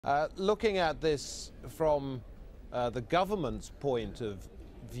Looking at this from the government's point of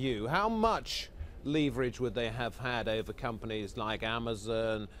view, how much leverage would they have had over companies like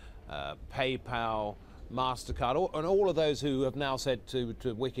Amazon, PayPal, MasterCard, and all of those who have now said to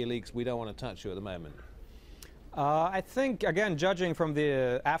Wikileaks, we don't want to touch you at the moment? I think, again, judging from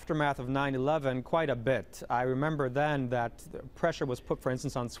the aftermath of 9/11, quite a bit. I remember then that pressure was put, for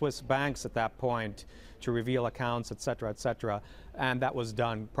instance, on Swiss banks at that point to reveal accounts, et cetera, and that was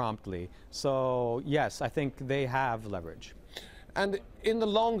done promptly. So, yes, I think they have leverage. And in the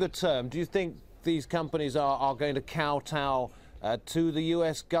longer term, do you think these companies are going to kowtow to the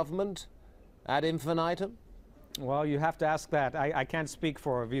US government ad infinitum? Well, you have to ask that. I can't speak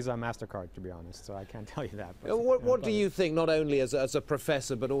for Visa and MasterCard, to be honest, so I can't tell you that. But, what do you think, not only as a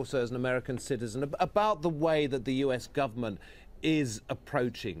professor, but also as an American citizen, about the way that the US government is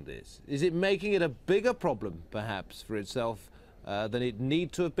approaching this? Is it making it a bigger problem, perhaps, for itself than it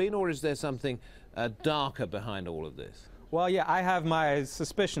need to have been, or is there something darker behind all of this? Well, yeah, I have my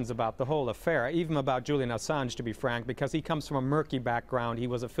suspicions about the whole affair, even about Julian Assange, to be frank, because he comes from a murky background. He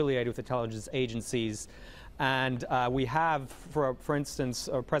was affiliated with intelligence agencies. And we have, for instance,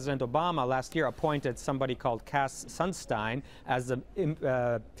 President Obama last year appointed somebody called Cass Sunstein as the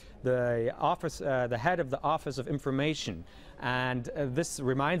head of the Office of Information. And this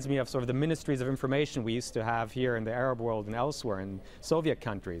reminds me of sort of the ministries of information we used to have here in the Arab world and elsewhere in Soviet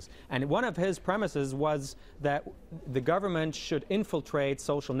countries. And one of his premises was that the government should infiltrate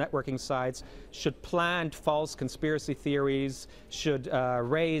social networking sites, should plant false conspiracy theories, should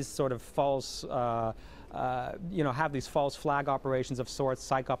raise sort of false have these false flag operations of sorts,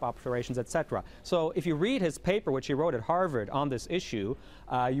 psyop operations, etc. So if you read his paper, which he wrote at Harvard on this issue,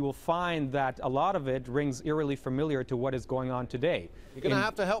 you will find that a lot of it rings eerily familiar to what is going on today. You're going to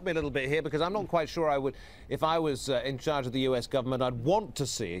have to help me a little bit here, because I'm not quite sure I would, if I was in charge of the US government, I'd want to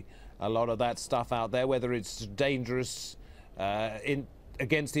see a lot of that stuff out there, whether it's dangerous,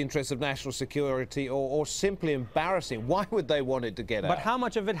 against the interests of national security, or simply embarrassing. Why would they want it to get out? But how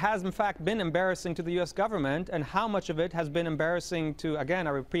much of it has in fact been embarrassing to the US government, and how much of it has been embarrassing to, again, I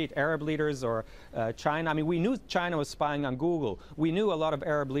repeat, Arab leaders or China? I mean, we knew China was spying on Google. We knew a lot of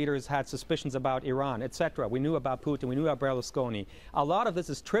Arab leaders had suspicions about Iran, etc. We knew about Putin. We knew about Berlusconi. A lot of this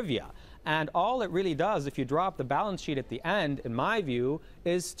is trivia. And all it really does, if you drop the balance sheet at the end, in my view,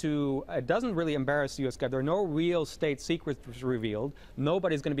 is it doesn't really embarrass the U.S. government. There are no real state secrets revealed.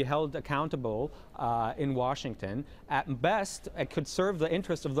 Nobody's going to be held accountable in Washington. At best, it could serve the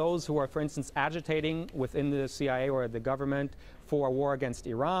interest of those who are, for instance, agitating within the CIA or the government for a war against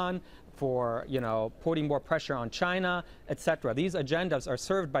Iran, for, putting more pressure on China, etc. These agendas are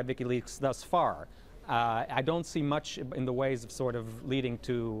served by Wikileaks thus far. I don't see much in the ways of sort of leading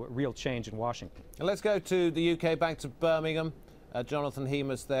to real change in Washington. Let's go to the UK, back to Birmingham. Jonathan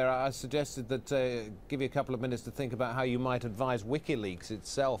Hemus there. I suggested that give you a couple of minutes to think about how you might advise Wikileaks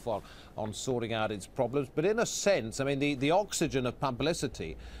itself on sorting out its problems. But in a sense, I mean, the oxygen of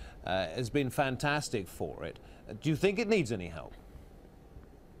publicity has been fantastic for it. Do you think it needs any help?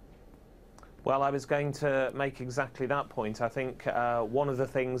 Well, I was going to make exactly that point. I think one of the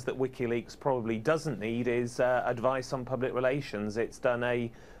things that Wikileaks probably doesn't need is advice on public relations. It's done a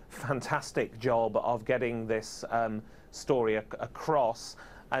fantastic job of getting this story across,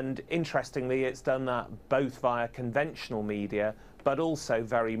 and interestingly, it's done that both via conventional media, but also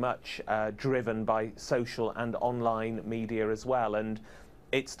very much driven by social and online media as well. And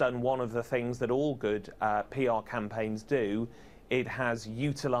it's done one of the things that all good PR campaigns do. It has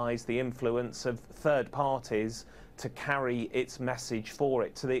utilised the influence of third parties to carry its message for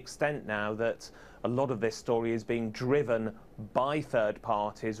it, to the extent now that a lot of this story is being driven by third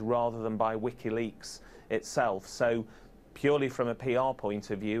parties rather than by Wikileaks itself. So purely from a PR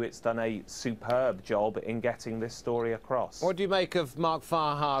point of view, it's done a superb job in getting this story across. What do you make of Mark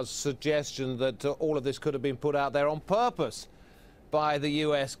Farha's suggestion that all of this could have been put out there on purpose by the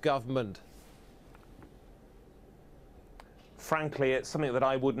US government? Frankly, it's something that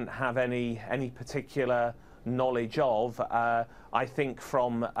I wouldn't have any particular knowledge of. I think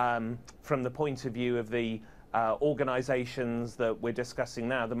from the point of view of the organisations that we're discussing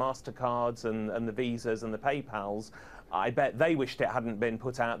now, the MasterCards and the Visas and the PayPals, I bet they wished it hadn't been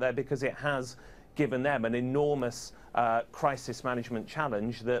put out there, because it has given them an enormous crisis management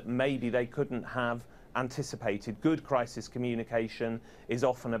challenge that maybe they couldn't have anticipated. Good crisis communication is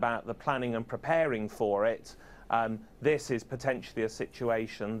often about the planning and preparing for it. This is potentially a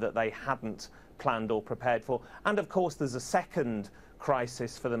situation that they hadn't planned or prepared for. And of course, there's a second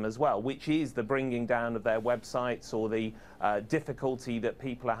crisis for them as well, which is the bringing down of their websites, or the difficulty that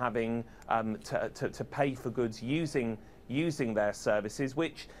people are having to pay for goods using using their services,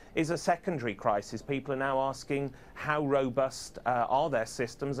 which is a secondary crisis. People are now asking how robust are their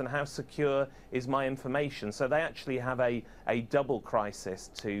systems and how secure is my information. So they actually have a double crisis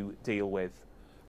to deal with.